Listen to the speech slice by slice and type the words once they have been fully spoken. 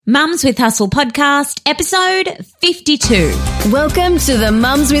Mums with Hustle podcast, episode 52. Welcome to the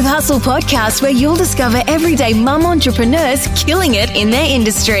Mums with Hustle podcast, where you'll discover everyday mum entrepreneurs killing it in their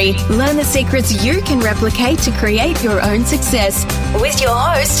industry. Learn the secrets you can replicate to create your own success. With your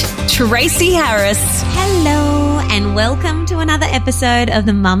host, Tracy Harris. Hello and welcome to another episode of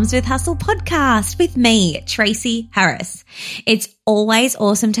the Mums with Hustle podcast with me, Tracy Harris. It's always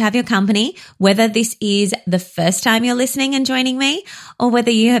awesome to have your company, whether this is the first time you're listening and joining me or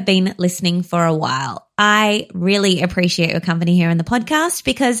whether you have been listening for a while. I really appreciate your company here on the podcast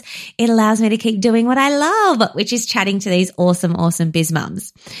because it allows me to keep doing what I love, which is chatting to these awesome biz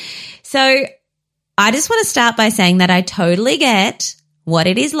mums. So I just want to start by saying that I totally get what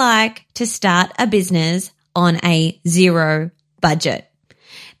it is like to start a business on a zero budget,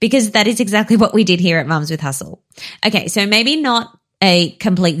 because that is exactly what we did here at Mums with Hustle. Okay, so maybe not a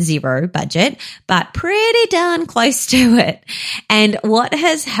complete zero budget, but pretty darn close to it. And what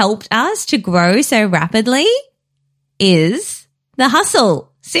has helped us to grow so rapidly is the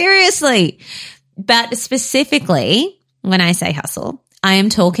hustle. Seriously. But specifically, when I say hustle, I am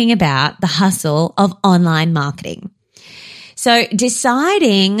talking about the hustle of online marketing. So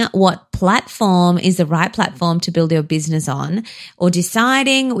deciding what platform is the right platform to build your business on, or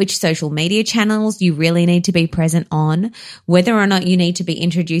deciding which social media channels you really need to be present on, whether or not you need to be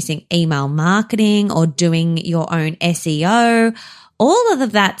introducing email marketing or doing your own SEO, all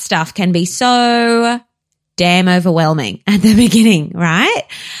of that stuff can be so damn overwhelming at the beginning, right?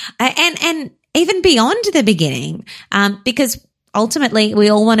 And even beyond the beginning, because ultimately, we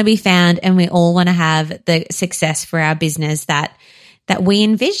all want to be found and we all want to have the success for our business that we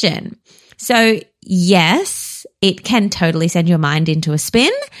envision. So yes, it can totally send your mind into a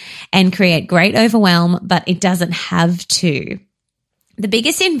spin and create great overwhelm, but it doesn't have to. The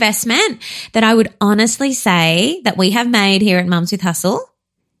biggest investment that I would honestly say that we have made here at Mums with Hustle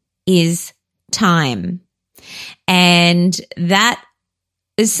is time. And that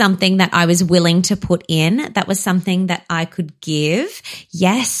is something that I was willing to put in. That was something that I could give.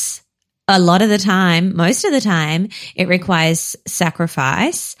 Yes, a lot of the time, most of the time, it requires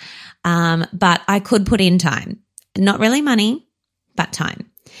sacrifice, but I could put in time. Not really money, but time.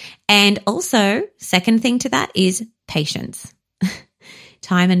 And also, second thing to that is patience.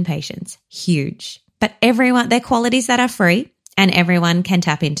 Time and patience, huge. But everyone, they're qualities that are free and everyone can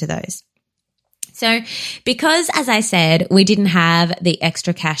tap into those. So because, as I said, we didn't have the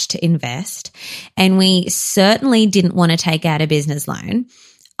extra cash to invest and we certainly didn't want to take out a business loan,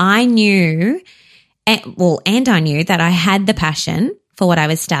 I knew, and I knew that I had the passion for what I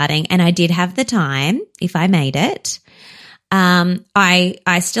was starting and I did have the time if I made it.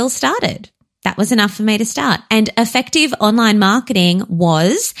 I still started. That was enough for me to start. And effective online marketing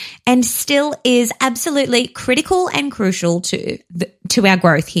was and still is absolutely critical and crucial to our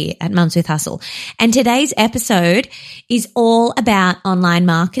growth here at Mums with Hustle. And today's episode is all about online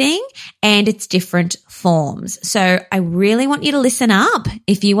marketing and its different forms. So I really want you to listen up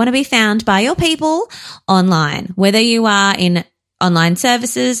if you want to be found by your people online, whether you are in online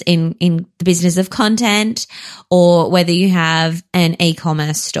services, in the business of content, or whether you have an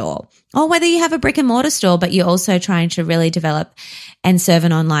e-commerce store, or whether you have a brick and mortar store, but you're also trying to really develop and serve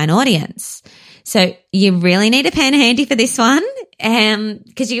an online audience. So you really need a pen handy for this one,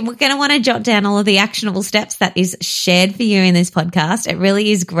 because you're going to want to jot down all of the actionable steps that is shared for you in this podcast. It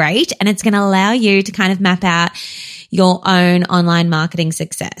really is great, and it's going to allow you to kind of map out your own online marketing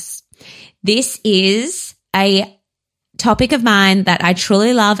success. This is a topic of mine that I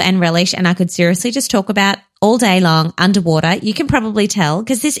truly love and relish, and I could seriously just talk about all day long underwater. You can probably tell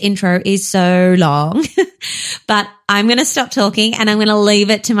because this intro is so long, but I'm going to stop talking and I'm going to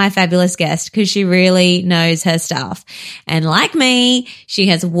leave it to my fabulous guest because she really knows her stuff. And like me, she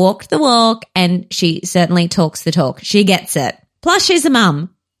has walked the walk and she certainly talks the talk. She gets it. Plus she's a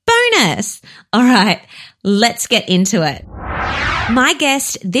mum. Bonus. All right, let's get into it. My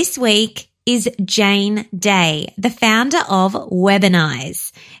guest this week is Jayne Day, the founder of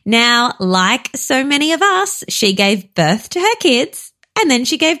Webonize. Now, like so many of us, she gave birth to her kids and then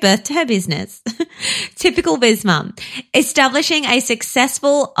she gave birth to her business. Typical biz mum. Establishing a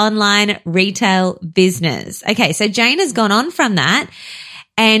successful online retail business. Okay, so Jayne has gone on from that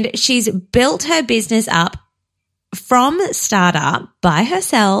and she's built her business up from startup by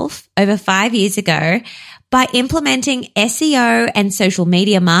herself over 5 years ago by implementing SEO and social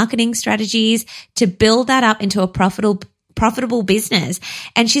media marketing strategies to build that up into a profitable business.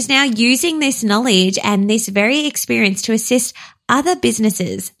 And she's now using this knowledge and this very experience to assist other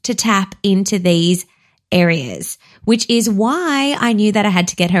businesses to tap into these areas, which is why I knew that I had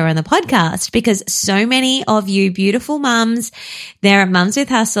to get her on the podcast, because so many of you beautiful mums there at Mums with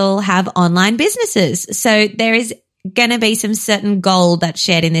Hustle have online businesses. So there is going to be some certain gold that's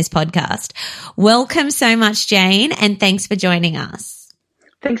shared in this podcast. Welcome so much, Jayne, and thanks for joining us.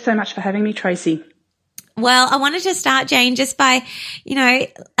 Thanks so much for having me, Tracy. Well, I wanted to start, Jayne, just by,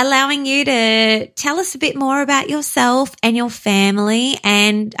 allowing you to tell us a bit more about yourself and your family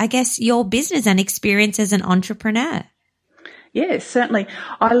and I guess your business and experience as an entrepreneur. Yes, certainly.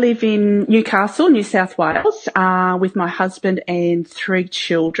 I live in Newcastle, New South Wales, with my husband and 3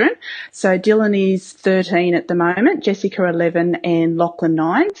 children. So Dylan is 13 at the moment, Jessica 11 and Lachlan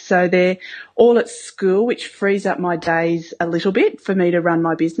 9. So they're all at school, which frees up my days a little bit for me to run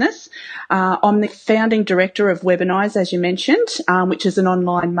my business. I'm the founding director of Webonize, as you mentioned, which is an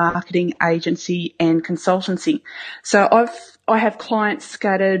online marketing agency and consultancy. So I have clients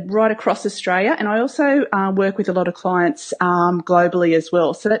scattered right across Australia, and I also work with a lot of clients globally as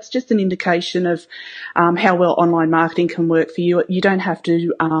well. So that's just an indication of how well online marketing can work for you. You don't have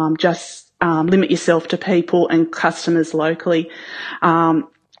to just limit yourself to people and customers locally.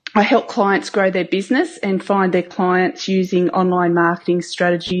 I help clients grow their business and find their clients using online marketing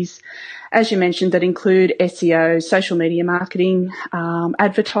strategies, as you mentioned, that include SEO, social media marketing,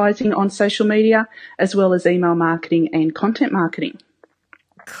 advertising on social media, as well as email marketing and content marketing.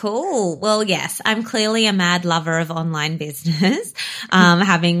 Cool. Well, yes, I'm clearly a mad lover of online business,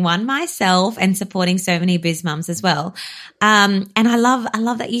 having one myself and supporting so many biz mums as well. And I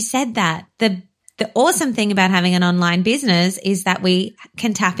love that you said that. The awesome thing about having an online business is that we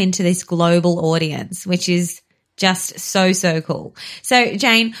can tap into this global audience, which is just so, so cool. So,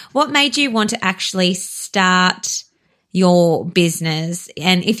 Jayne, what made you want to actually start your business?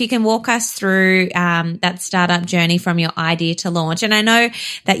 And if you can walk us through that startup journey from your idea to launch. And I know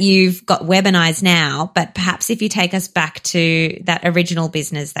that you've got Webonize now, but perhaps if you take us back to that original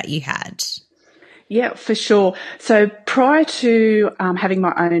business that you had. Yeah, for sure. So prior to having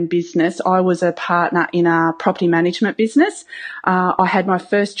my own business, I was a partner in a property management business. I had my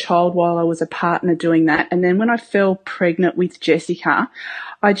first child while I was a partner doing that. And then when I fell pregnant with Jessica,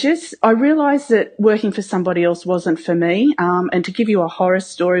 I realised that working for somebody else wasn't for me. And to give you a horror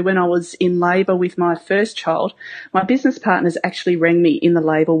story, when I was in labour with my first child, my business partners actually rang me in the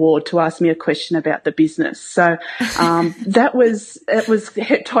labour ward to ask me a question about the business. So it was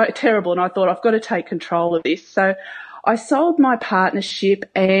terrible, and I thought, I've got to take control of this. So I sold my partnership,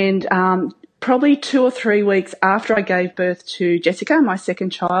 and probably 2 or 3 weeks after I gave birth to Jessica, my second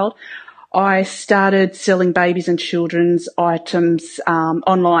child, I started selling babies and children's items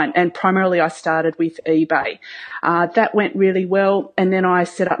online, and primarily I started with eBay. That went really well, and then I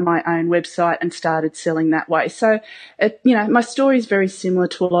set up my own website and started selling that way. So, my story is very similar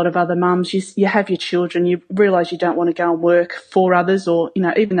to a lot of other mums. You have your children, you realise you don't want to go and work for others, or,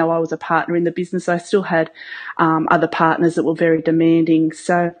 even though I was a partner in the business, I still had other partners that were very demanding.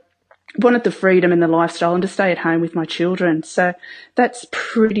 So wanted the freedom and the lifestyle and to stay at home with my children. So that's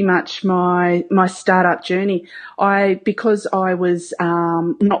pretty much my startup journey. Because I was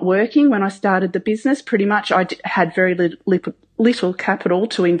not working when I started the business, pretty much I had very little capital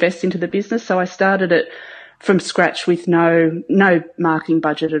to invest into the business. So I started it from scratch with no marketing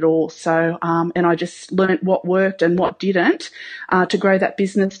budget at all. So, and I just learnt what worked and what didn't to grow that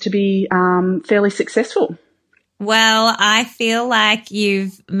business to be fairly successful. Well, I feel like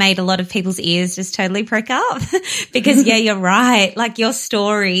you've made a lot of people's ears just totally prick up because, yeah, you're right. Like, your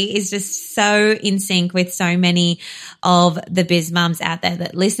story is just so in sync with so many of the biz mums out there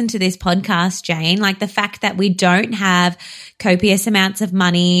that listen to this podcast, Jayne. Like, the fact that we don't have copious amounts of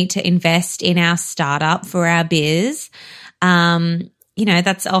money to invest in our startup for our biz,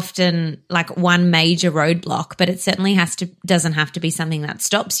 that's often like one major roadblock, but it certainly doesn't have to be something that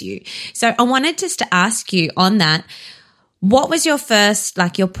stops you. So I wanted just to ask you on that, what was your first,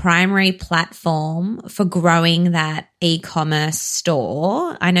 your primary platform for growing that e-commerce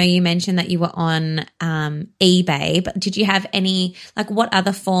store? I know you mentioned that you were on eBay, but did you have any, what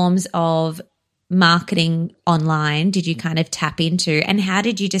other forms of marketing online did you kind of tap into, and how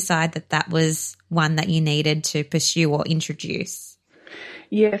did you decide that was one that you needed to pursue or introduce?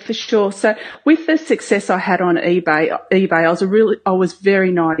 Yeah, for sure. So with the success I had on eBay, I was very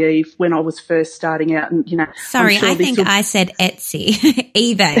naive when I was first starting out, and Sorry, I think I said Etsy,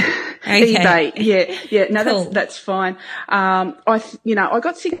 eBay. Okay. eBay, yeah. No, cool. that's fine. I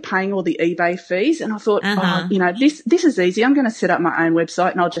got sick of paying all the eBay fees, and I thought, this is easy. I'm going to set up my own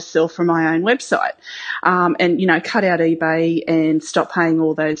website, and I'll just sell from my own website, and cut out eBay and stop paying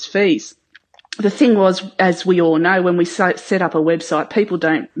all those fees. the thing was, as we all know, when we set up a website, people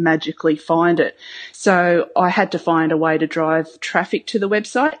don't magically find it. So I had to find a way to drive traffic to the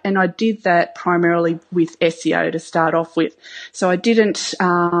website, and I did that primarily with SEO to start off with. So I didn't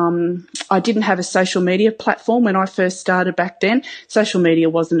have a social media platform when I first started back then. Social media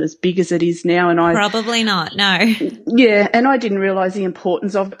wasn't as big as it is now, and probably not. No. Yeah, and I didn't realise the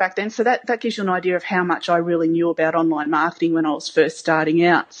importance of it back then. So that gives you an idea of how much I really knew about online marketing when I was first starting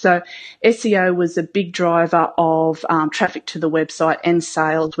out. So SEO was a big driver of traffic to the website and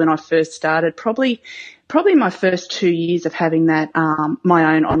sales when I first started. Probably my first 2 years of having that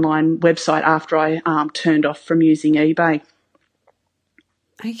my own online website after I turned off from using eBay.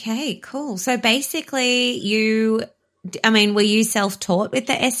 Okay, cool. So basically were you self-taught with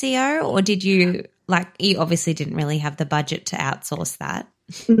the SEO, or did you obviously didn't really have the budget to outsource that?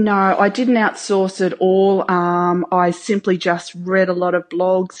 No, I didn't outsource it all. I simply just read a lot of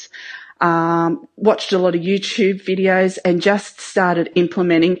blogs, watched a lot of YouTube videos, and just started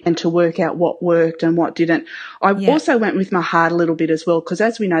implementing and to work out what worked and what didn't. I also went with my heart a little bit as well, because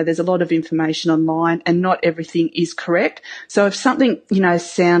as we know, there's a lot of information online and not everything is correct. So if something,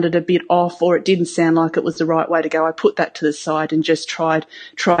 sounded a bit off or it didn't sound like it was the right way to go, I put that to the side and just tried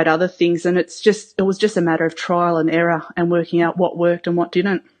other things. And it was just a matter of trial and error and working out what worked and what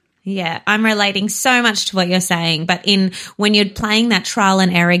didn't. Yeah, I'm relating so much to what you're saying, but when you're playing that trial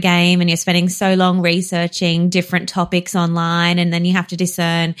and error game and you're spending so long researching different topics online, and then you have to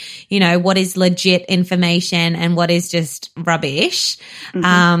discern, what is legit information and what is just rubbish,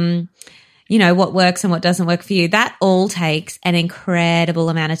 what works and what doesn't work for you, that all takes an incredible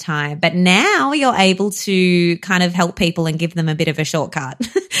amount of time. But now you're able to kind of help people and give them a bit of a shortcut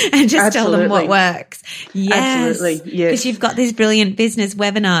and just tell them what works. Yes. Absolutely, yes. Because you've got this brilliant business,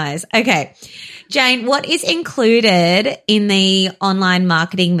 Webonize. Okay. Jayne, what is included in the online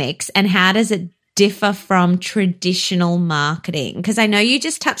marketing mix, and how does it differ from traditional marketing? Because I know you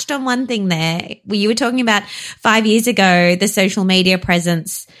just touched on one thing there. You were talking about 5 years ago, the social media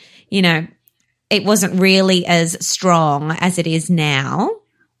presence, it wasn't really as strong as it is now,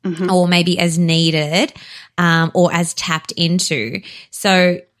 or maybe as needed, or as tapped into.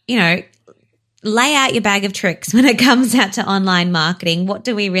 So, lay out your bag of tricks when it comes out to online marketing. What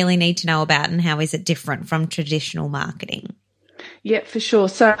do we really need to know about, and how is it different from traditional marketing? Yeah, for sure.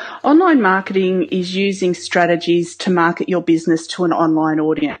 So online marketing is using strategies to market your business to an online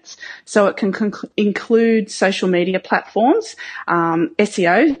audience. So it can include social media platforms,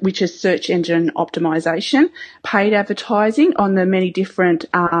 SEO, which is search engine optimization, paid advertising on the many different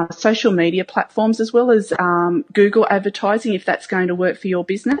social media platforms, as well as Google advertising, if that's going to work for your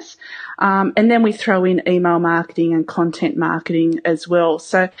business. And then we throw in email marketing and content marketing as well.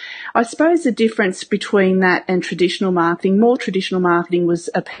 So I suppose the difference between that and traditional marketing, more traditional marketing was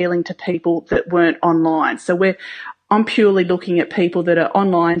appealing to people that weren't online. So I'm purely looking at people that are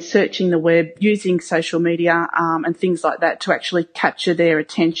online, searching the web, using social media and things like that to actually capture their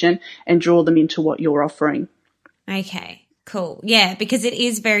attention and draw them into what you're offering. Okay, cool. Yeah, because it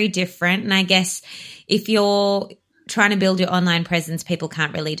is very different. And I guess if you're trying to build your online presence, people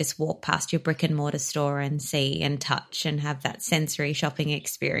can't really just walk past your brick and mortar store and see and touch and have that sensory shopping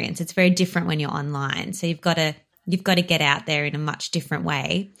experience. It's very different when you're online. So you've got to get out there in a much different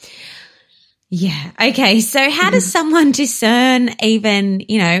way. Yeah. Okay. So how does someone discern even,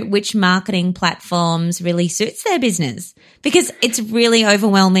 which marketing platforms really suits their business? Because it's really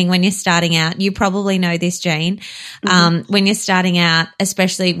overwhelming when you're starting out. You probably know this, Jayne. When you're starting out,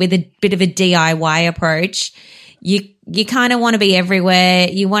 especially with a bit of a DIY approach, you kind of want to be everywhere.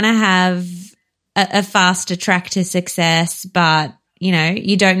 You want to have a faster track to success, but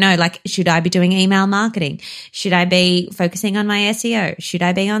you don't know, should I be doing email marketing? Should I be focusing on my SEO? Should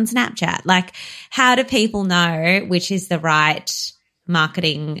I be on Snapchat? How do people know which is the right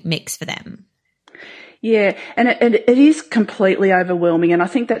marketing mix for them? Yeah, and it is completely overwhelming, and I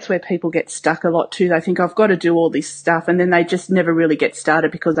think that's where people get stuck a lot too. They think, I've got to do all this stuff, and then they just never really get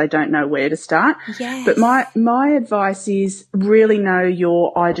started because they don't know where to start. Yes. But my advice is really know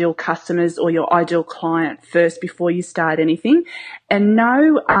your ideal customers or your ideal client first before you start anything, and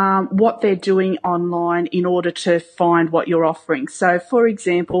know what they're doing online in order to find what you're offering. So, for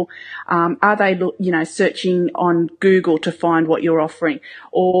example, are they searching on Google to find what you're offering,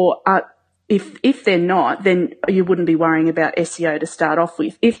 or if they're not, then you wouldn't be worrying about SEO to start off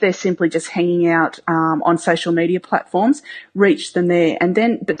with. If they're simply just hanging out on social media platforms, reach them there.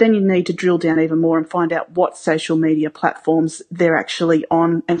 But then you need to drill down even more and find out what social media platforms they're actually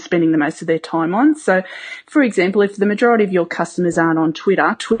on and spending the most of their time on. So, for example, if the majority of your customers aren't on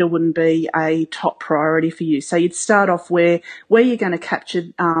Twitter wouldn't be a top priority for you. So you'd start off where you're going to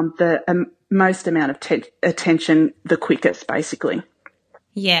capture most amount of attention the quickest, basically.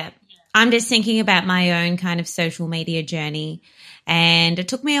 Yeah. I'm just thinking about my own kind of social media journey, and it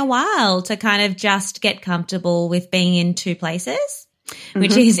took me a while to kind of just get comfortable with being in two places,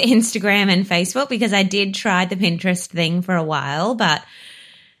 which is Instagram and Facebook, because I did try the Pinterest thing for a while, but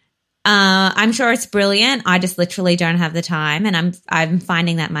I'm sure it's brilliant. I just literally don't have the time, and I'm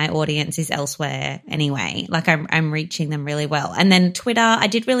finding that my audience is elsewhere anyway. Like I'm reaching them really well. And then Twitter, I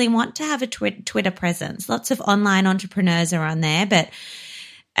did really want to have a Twitter presence. Lots of online entrepreneurs are on there, but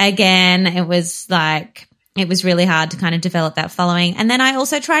again, it was really hard to kind of develop that following. And then I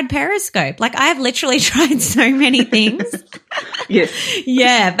also tried Periscope. Like I've literally tried so many things. Yes.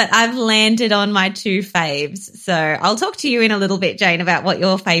 Yeah, but I've landed on my two faves. So I'll talk to you in a little bit, Jayne, about what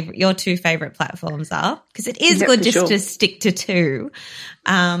your two favorite platforms are, because it is good just to stick to two,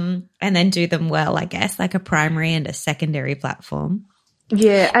 and then do them well, I guess, like a primary and a secondary platform.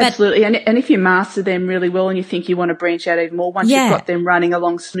 Yeah, absolutely. And if you master them really well and you think you want to branch out even more, once you've got them running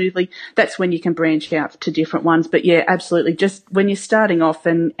along smoothly, that's when you can branch out to different ones. But yeah, absolutely. Just when you're starting off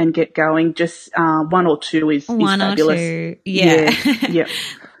and get going, just one or two is fabulous. One or two. Yeah. Yeah.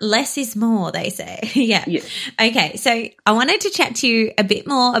 Less is more, they say. Yeah. Okay. So I wanted to chat to you a bit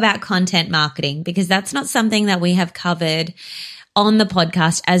more about content marketing, because that's not something that we have covered on the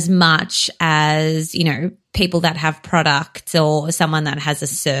podcast as much as, you know, people that have products or someone that has a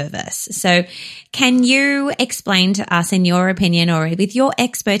service. So can you explain to us, in your opinion or with your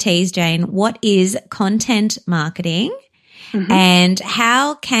expertise, Jayne, what is content marketing and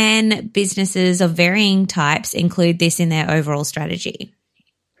how can businesses of varying types include this in their overall strategy?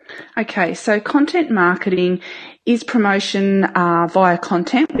 Okay, so content marketing is promotion via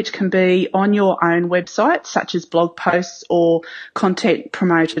content, which can be on your own website, such as blog posts or content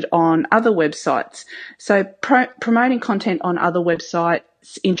promoted on other websites. So promoting content on other websites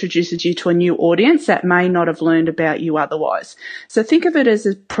introduces you to a new audience that may not have learned about you otherwise. So think of it as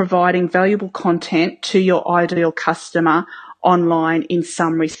providing valuable content to your ideal customer online in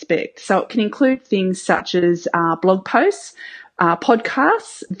some respect. So it can include things such as blog posts,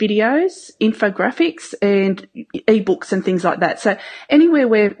 podcasts, videos, infographics, and ebooks and things like that. So anywhere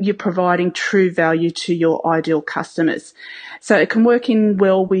where you're providing true value to your ideal customers. So it can work in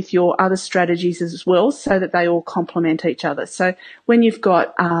well with your other strategies as well, so that they all complement each other. So when you've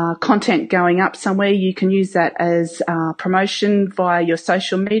got content going up somewhere, you can use that as promotion via your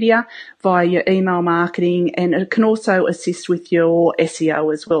social media, via your email marketing, and it can also assist with your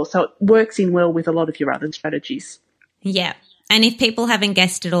SEO as well. So it works in well with a lot of your other strategies. Yeah. And if people haven't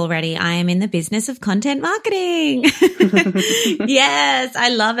guessed it already, I am in the business of content marketing. Yes, I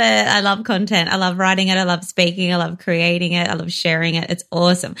love it. I love content. I love writing it. I love speaking. I love creating it. I love sharing it. It's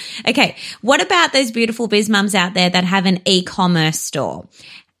awesome. Okay, what about those beautiful biz mums out there that have an e-commerce store?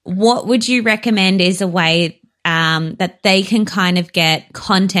 What would you recommend is a way that they can kind of get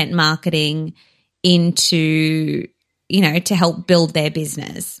content marketing into, you know, to help build their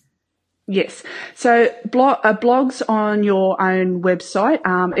business? Yes. So blogs on your own website,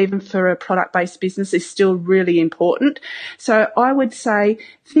 even for a product-based business, is still really important. So I would say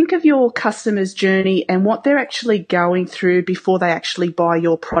think of your customer's journey and what they're actually going through before they actually buy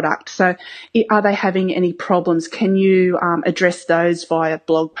your product. So are they having any problems? Can you address those via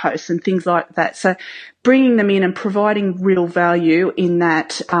blog posts and things like that? So bringing them in and providing real value in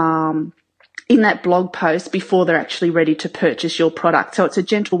that blog post before they're actually ready to purchase your product. So it's a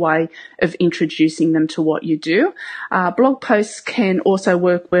gentle way of introducing them to what you do. Blog posts can also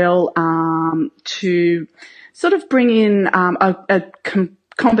work well to sort of bring in a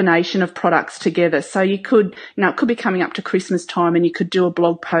combination of products together. So you could, it could be coming up to Christmas time and you could do a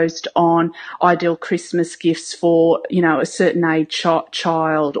blog post on ideal Christmas gifts for, a certain age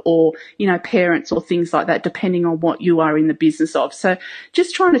child or, parents or things like that, depending on what you are in the business of. So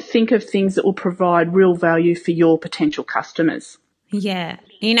just trying to think of things that will provide real value for your potential customers. Yeah.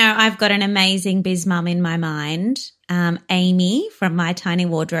 I've got an amazing biz mum in my mind, Amy from My Tiny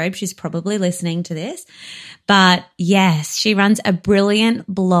Wardrobe. She's probably listening to this. But yes, she runs a brilliant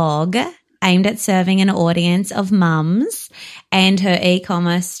blog aimed at serving an audience of mums, and her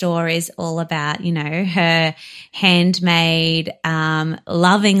e-commerce store is all about, her handmade,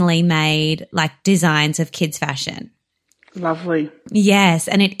 lovingly made designs of kids fashion. Lovely. Yes,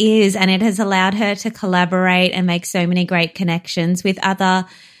 and it is. And it has allowed her to collaborate and make so many great connections with other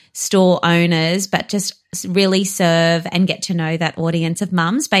store owners, but just really serve and get to know that audience of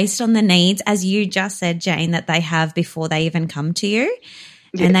mums based on the needs, as you just said, Jayne, that they have before they even come to you.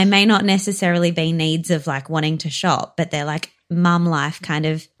 Yes. And they may not necessarily be needs of like wanting to shop, but they're like mum life kind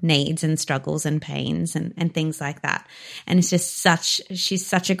of needs and struggles and pains and things like that. And it's just she's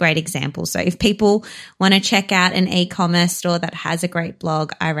such a great example. So if people want to check out an e-commerce store that has a great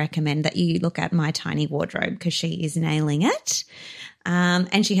blog, I recommend that you look at My Tiny Wardrobe because she is nailing it.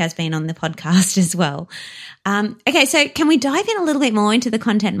 And she has been on the podcast as well. Okay, so can we dive in a little bit more into the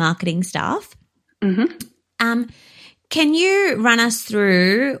content marketing stuff? Mm-hmm. Can you run us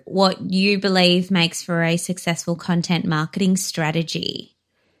through what you believe makes for a successful content marketing strategy?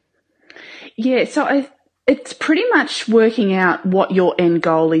 Yeah, so it's pretty much working out what your end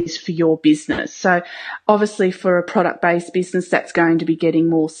goal is for your business. So obviously for a product-based business, that's going to be getting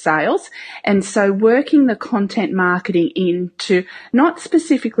more sales. And so working the content marketing in to not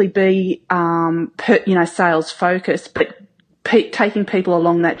specifically be, sales focused, but taking people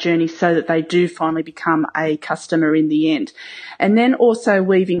along that journey so that they do finally become a customer in the end. And then also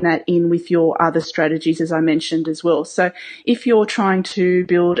weaving that in with your other strategies, as I mentioned as well. So if you're trying to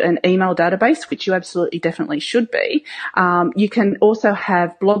build an email database, which you absolutely definitely should be, you can also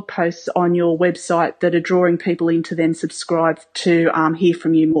have blog posts on your website that are drawing people in to then subscribe to hear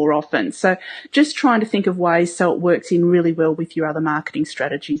from you more often. So just trying to think of ways so it works in really well with your other marketing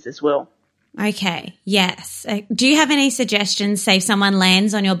strategies as well. Okay, yes. Do you have any suggestions, say if someone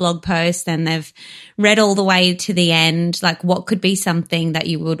lands on your blog post and they've read all the way to the end, like what could be something that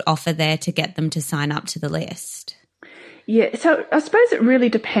you would offer there to get them to sign up to the list? Yeah, so I suppose it really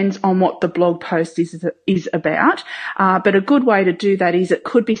depends on what the blog post is about. But a good way to do that is it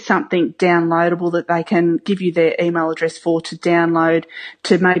could be something downloadable that they can give you their email address for to download,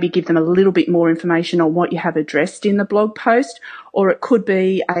 to maybe give them a little bit more information on what you have addressed in the blog post. Or it could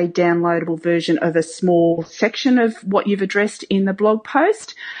be a downloadable version of a small section of what you've addressed in the blog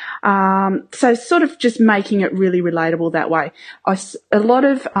post. So sort of just making it really relatable that way. A lot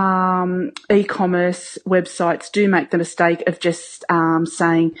of e-commerce websites do make the mistake of just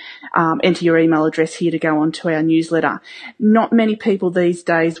saying, enter your email address here to go onto our newsletter. Not many people these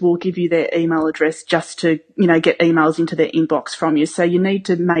days will give you their email address just to, get emails into their inbox from you. So you need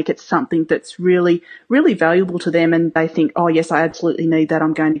to make it something that's really, really valuable to them and they think, oh, yes, I absolutely need that.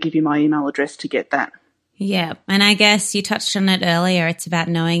 I'm going to give you my email address to get that. Yeah. And I guess you touched on it earlier. It's about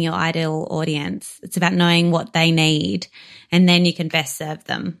knowing your ideal audience. It's about knowing what they need and then you can best serve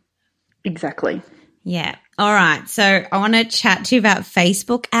them. Exactly. Yeah. All right. So I want to chat to you about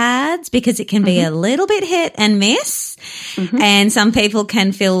Facebook ads because it can be a little bit hit and miss. And some people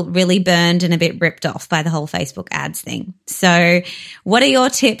can feel really burned and a bit ripped off by the whole Facebook ads thing. So what are your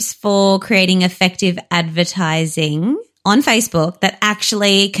tips for creating effective advertising on Facebook that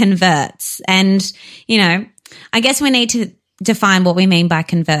actually converts? And, I guess we need to define what we mean by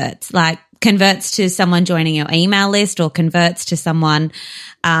converts, like converts to someone joining your email list or converts to someone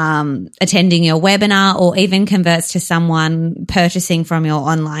attending your webinar or even converts to someone purchasing from your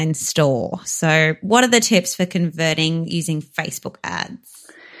online store. So what are the tips for converting using Facebook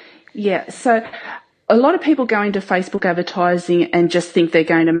ads? Yeah, so a lot of people go into Facebook advertising and just think they're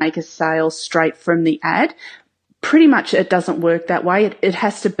going to make a sale straight from the ad. Pretty much it doesn't work that way. It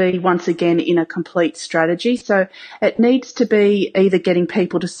has to be, once again, in a complete strategy. So it needs to be either getting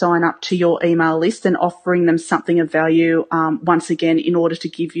people to sign up to your email list and offering them something of value, once again, in order to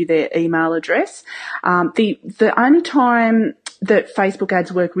give you their email address. The only time that Facebook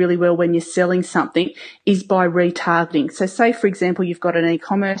ads work really well when you're selling something is by retargeting. So say, for example, you've got an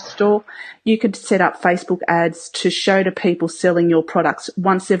e-commerce store, you could set up Facebook ads to show to people selling your products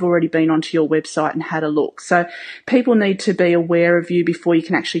once they've already been onto your website and had a look. So people need to be aware of you before you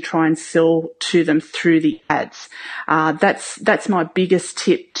can actually try and sell to them through the ads. That's my biggest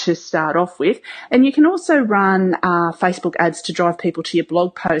tip to start off with. And you can also run Facebook ads to drive people to your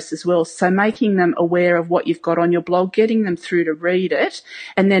blog posts as well. So making them aware of what you've got on your blog, getting them through to read it,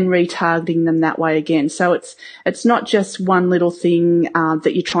 and then retargeting them that way again. So it's not just one little thing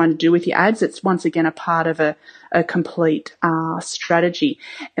that you're trying to do with your ads. It's once again a part of a complete strategy.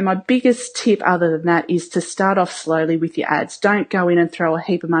 And my biggest tip other than that is to start off slowly with your ads. Don't go in and throw a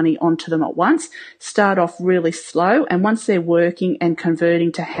heap of money onto them at once. Start off really slow, and once they're working and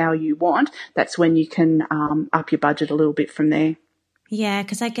converting to how you want, that's when you can up your budget a little bit from there. Yeah,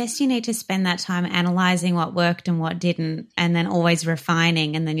 because I guess you need to spend that time analysing what worked and what didn't, and then always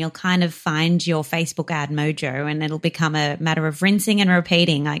refining, and then you'll kind of find your Facebook ad mojo, and it'll become a matter of rinsing and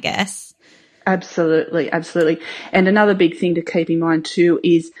repeating, I guess. Absolutely, absolutely. And another big thing to keep in mind too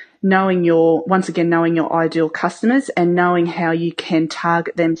is knowing your ideal customers and knowing how you can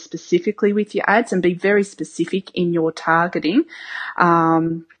target them specifically with your ads, and be very specific in your targeting.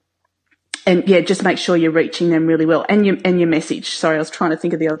 just make sure you're reaching them really well. And your message. Sorry, I was trying to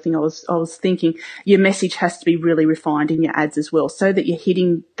think of the other thing I was thinking. Your message has to be really refined in your ads as well, so that you're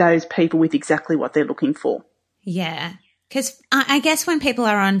hitting those people with exactly what they're looking for. Yeah. Because I guess when people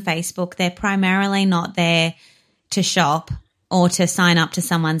are on Facebook, they're primarily not there to shop or to sign up to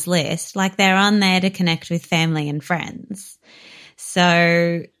someone's list. Like, they're on there to connect with family and friends.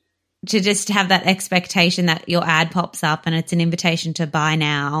 So to just have that expectation that your ad pops up and it's an invitation to buy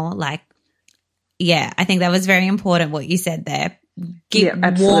now, like, yeah, I think that was very important what you said there.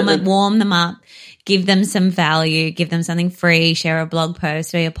 Warm them up, give them some value, give them something free, share a blog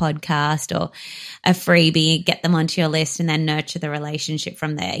post or your podcast or a freebie, get them onto your list and then nurture the relationship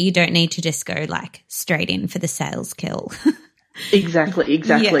from there. You don't need to just go like straight in for the sales kill. Exactly.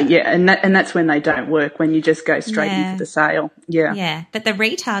 Yeah. And that's when they don't work, when you just go straight in for the sale. Yeah. Yeah. But the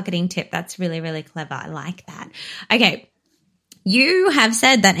retargeting tip, that's really, really clever. I like that. Okay. You have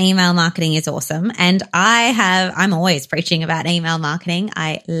said that email marketing is awesome, and I'm always preaching about email marketing.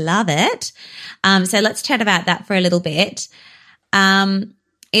 I love it. So let's chat about that for a little bit.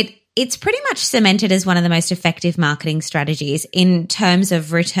 It's pretty much cemented as one of the most effective marketing strategies in terms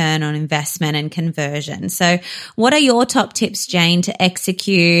of return on investment and conversion. So what are your top tips, Jayne, to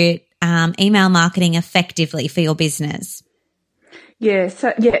execute email marketing effectively for your business?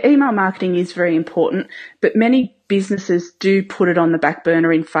 Email marketing is very important, but many businesses do put it on the back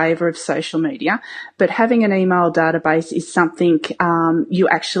burner in favour of social media. But having an email database is something you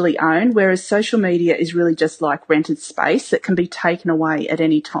actually own, whereas social media is really just like rented space that can be taken away at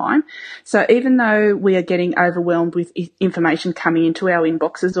any time. So even though we are getting overwhelmed with information coming into our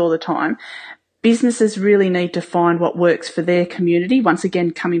inboxes all the time, businesses really need to find what works for their community. Once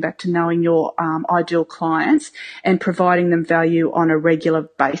again, coming back to knowing your ideal clients and providing them value on a regular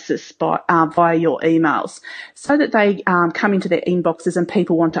basis via your emails, so that they come into their inboxes and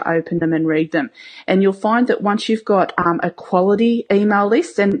people want to open them and read them. And you'll find that once you've got a quality email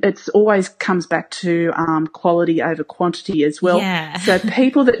list, and it's always comes back to quality over quantity as well. Yeah. So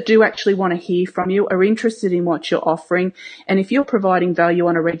people that do actually want to hear from you are interested in what you're offering. And if you're providing value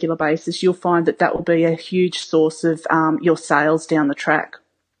on a regular basis, you'll find that will be a huge source of your sales down the track.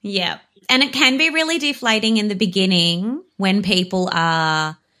 Yeah. And it can be really deflating in the beginning when people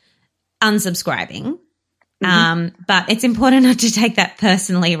are unsubscribing. But it's important not to take that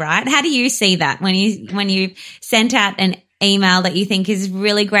personally, right? How do you see that when you sent out an email that you think is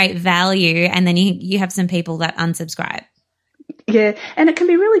really great value and then you have some people that unsubscribe? Yeah, and it can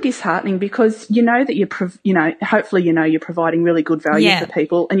be really disheartening because you know that hopefully you're providing really good value for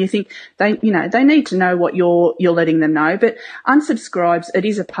people, and you think they need to know what you're letting them know. But unsubscribes, it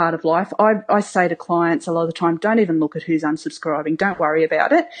is a part of life. I say to clients a lot of the time, don't even look at who's unsubscribing. Don't worry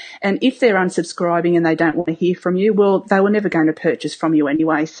about it. And if they're unsubscribing and they don't want to hear from you, well, they were never going to purchase from you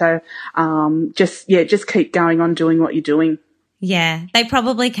anyway. So just keep going on doing what you're doing. Yeah, they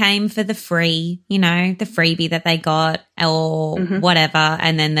probably came for the free, the freebie that they got or whatever,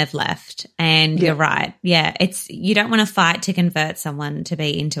 and then they've left. And you're right. Yeah, you don't want to fight to convert someone to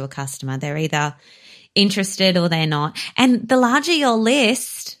be into a customer. They're either interested or they're not. And the larger your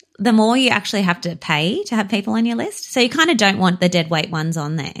list, the more you actually have to pay to have people on your list. So you kind of don't want the dead weight ones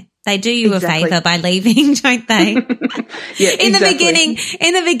on there. They do you a favor by leaving, don't they? In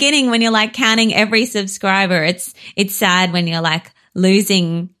the beginning, when you're like counting every subscriber, it's sad when you're like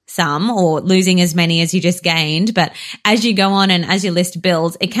losing some or losing as many as you just gained. But as you go on and as your list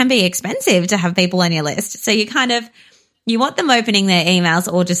builds, it can be expensive to have people on your list. So you want them opening their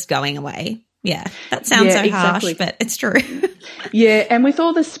emails or just going away. Yeah, that sounds harsh, but it's true. Yeah, and with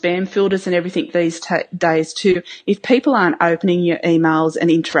all the spam filters and everything these days too, if people aren't opening your emails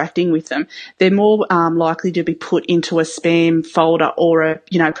and interacting with them, they're more likely to be put into a spam folder or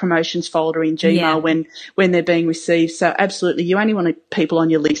a promotions folder in Gmail when they're being received. So absolutely, you only want people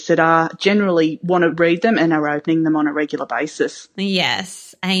on your list that are generally want to read them and are opening them on a regular basis.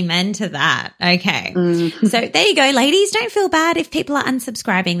 Yes, amen to that. Okay, So there you go, ladies. Don't feel bad if people are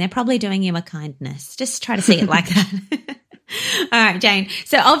unsubscribing. They're probably doing you a kindness. Just try to see it like that. All right, Jayne.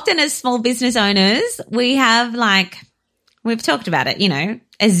 So often as small business owners, we have we've talked about it,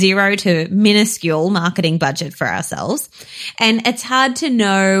 a zero to minuscule marketing budget for ourselves. And it's hard to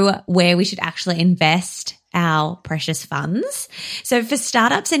know where we should actually invest our precious funds. So for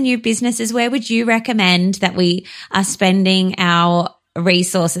startups and new businesses, where would you recommend that we are spending our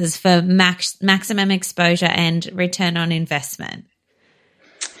resources for maximum exposure and return on investment?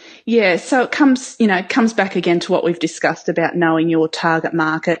 Yeah, so it comes back again to what we've discussed about knowing your target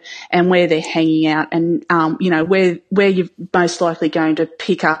market and where they're hanging out, and where you're most likely going to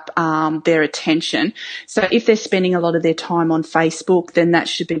pick up their attention. So if they're spending a lot of their time on Facebook, then that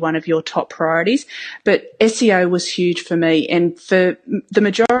should be one of your top priorities. But SEO was huge for me, and for the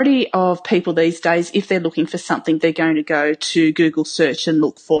majority of people these days, if they're looking for something, they're going to go to Google search and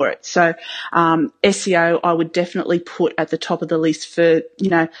look for it. So SEO I would definitely put at the top of the list for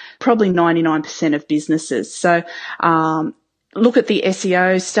probably 99% of businesses. So, look at the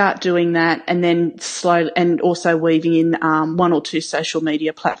SEO, start doing that, and then slowly, and also weaving in, one or two social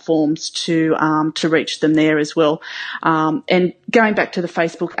media platforms to reach them there as well. And going back to the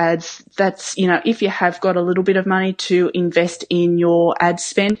Facebook ads, that's, if you have got a little bit of money to invest in your ad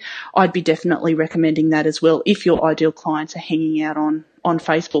spend, I'd be definitely recommending that as well if your ideal clients are hanging out on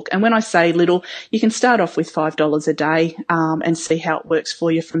Facebook. And when I say little, you can start off with $5 a day, and see how it works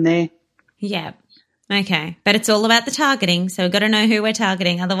for you from there. Yeah. Okay. But it's all about the targeting. So we've got to know who we're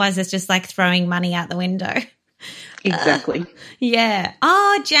targeting. Otherwise it's just like throwing money out the window. Exactly. Yeah.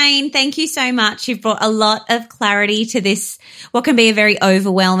 Oh, Jayne, thank you so much. You've brought a lot of clarity to this, what can be a very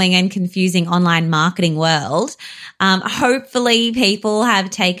overwhelming and confusing online marketing world. Hopefully people have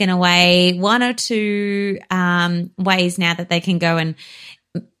taken away one or two ways now that they can go and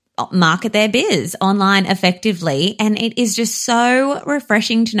market their biz online effectively. And it is just so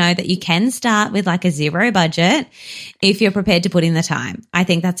refreshing to know that you can start with like a zero budget if you're prepared to put in the time. I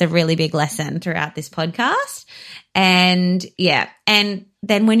think that's a really big lesson throughout this podcast. And yeah, and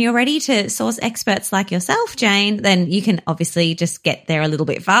then when you're ready to source experts like yourself, Jayne, then you can obviously just get there a little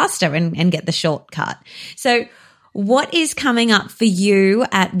bit faster and get the shortcut. So what is coming up for you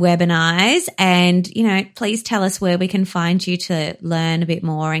at Webonize? And, please tell us where we can find you to learn a bit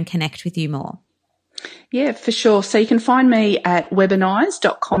more and connect with you more. Yeah, for sure. So you can find me at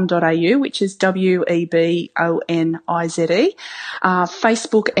webonize.com.au, which is WEBONIZE.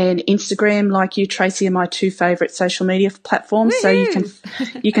 Facebook and Instagram, like you, Tracy, are my two favourite social media platforms. Woo-hoo! So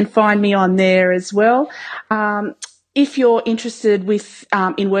you can find me on there as well. If you're interested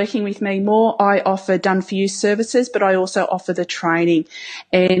in working with me more, I offer done-for-you services, but I also offer the training.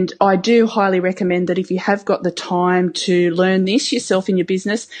 And I do highly recommend that if you have got the time to learn this yourself in your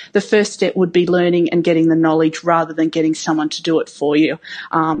business, the first step would be learning and getting the knowledge rather than getting someone to do it for you.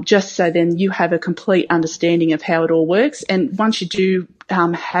 Just so then you have a complete understanding of how it all works. And once you do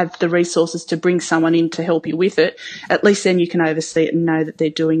have the resources to bring someone in to help you with it, at least then you can oversee it and know that they're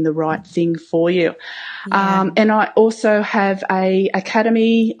doing the right thing for you. Yeah. And I also have a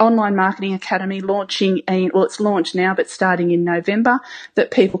online marketing academy launching, it's launched now, but starting in November,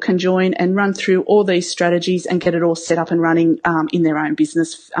 that people can join and run through all these strategies and get it all set up and running in their own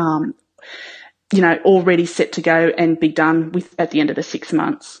business, already set to go and be done with at the end of the 6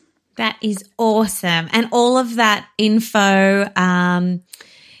 months. That is awesome. And all of that info,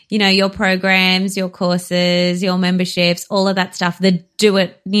 your programs, your courses, your memberships, all of that stuff, the do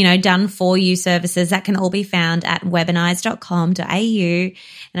it, done for you services, that can all be found at webonize.com.au. And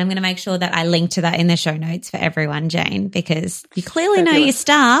I'm going to make sure that I link to that in the show notes for everyone, Jayne, because you clearly know your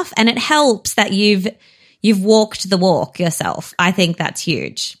stuff, and it helps that you've walked the walk yourself. I think that's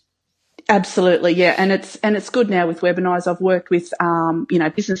huge. Absolutely, yeah, and it's good now with Webonize. I've worked with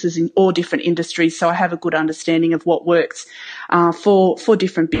businesses in all different industries, so I have a good understanding of what works for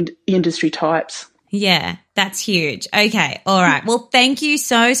different industry types. Yeah, that's huge. Okay, all right. Well, thank you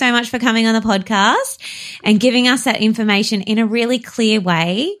so much for coming on the podcast and giving us that information in a really clear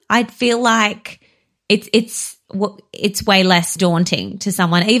way. I feel like it's way less daunting to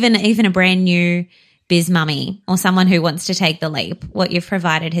someone, even a brand new biz mummy or someone who wants to take the leap. What you've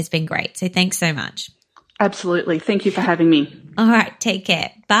provided has been great. So thanks so much. Absolutely. Thank you for having me. All right. Take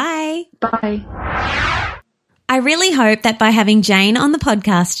care. Bye. Bye. I really hope that by having Jayne on the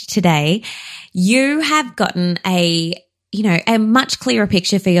podcast today, you have gotten a much clearer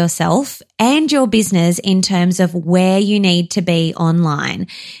picture for yourself and your business in terms of where you need to be online.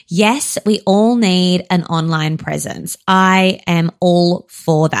 Yes, we all need an online presence. I am all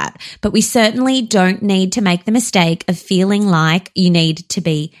for that, but we certainly don't need to make the mistake of feeling like you need to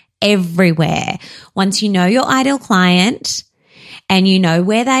be everywhere. Once you know your ideal client and you know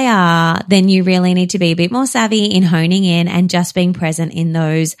where they are, then you really need to be a bit more savvy in honing in and just being present in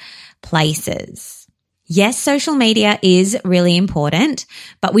those places. Yes, social media is really important,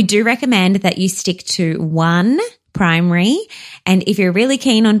 but we do recommend that you stick to 1 primary. And if you're really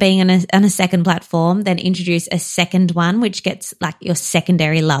keen on being on a second platform, then introduce a second one, which gets like your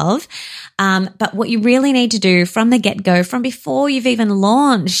secondary love. But what you really need to do from the get-go, from before you've even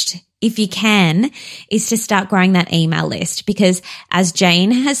launched, if you can, is to start growing that email list. Because as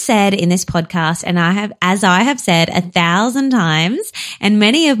Jayne has said in this podcast, and as I have said 1,000 times, and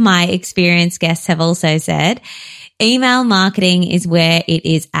many of my experienced guests have also said, email marketing is where it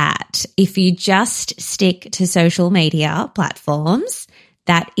is at. If you just stick to social media platforms,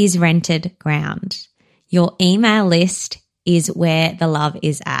 that is rented ground. Your email list is where the love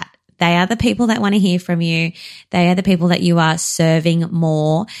is at. They are the people that want to hear from you. They are the people that you are serving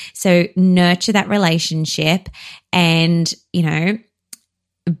more. So nurture that relationship and,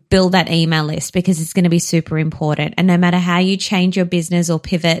 build that email list, because it's going to be super important. And no matter how you change your business or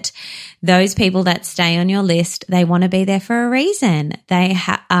pivot, those people that stay on your list, they want to be there for a reason. They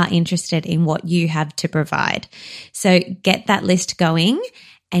are interested in what you have to provide. So get that list going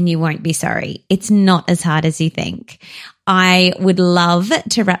and you won't be sorry. It's not as hard as you think. I would love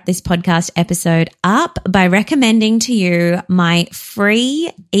to wrap this podcast episode up by recommending to you my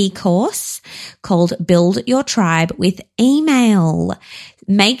free e-course called Build Your Tribe with Email.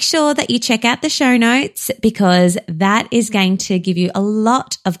 Make sure that you check out the show notes, because that is going to give you a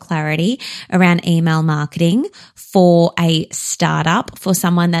lot of clarity around email marketing for a startup, for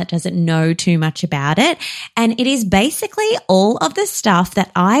someone that doesn't know too much about it. And it is basically all of the stuff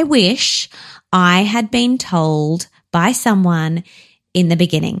that I wish I had been told by someone in the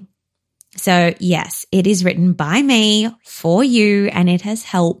beginning. So yes, it is written by me for you, and it has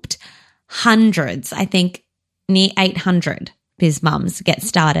helped hundreds, I think near 800 biz mums get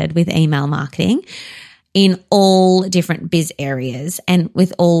started with email marketing in all different biz areas and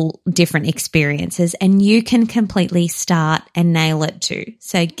with all different experiences. And you can completely start and nail it too.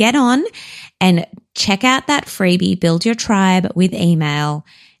 So get on and check out that freebie, Build Your Tribe with Email,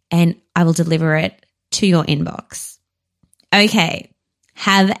 and I will deliver it to your inbox. Okay.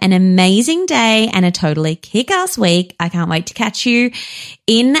 Have an amazing day and a totally kick-ass week. I can't wait to catch you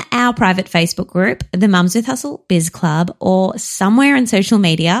in our private Facebook group, the Mums with Hustle Biz Club, or somewhere on social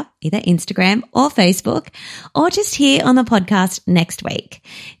media, either Instagram or Facebook, or just here on the podcast next week.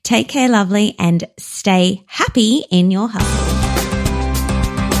 Take care, lovely, and stay happy in your hustle.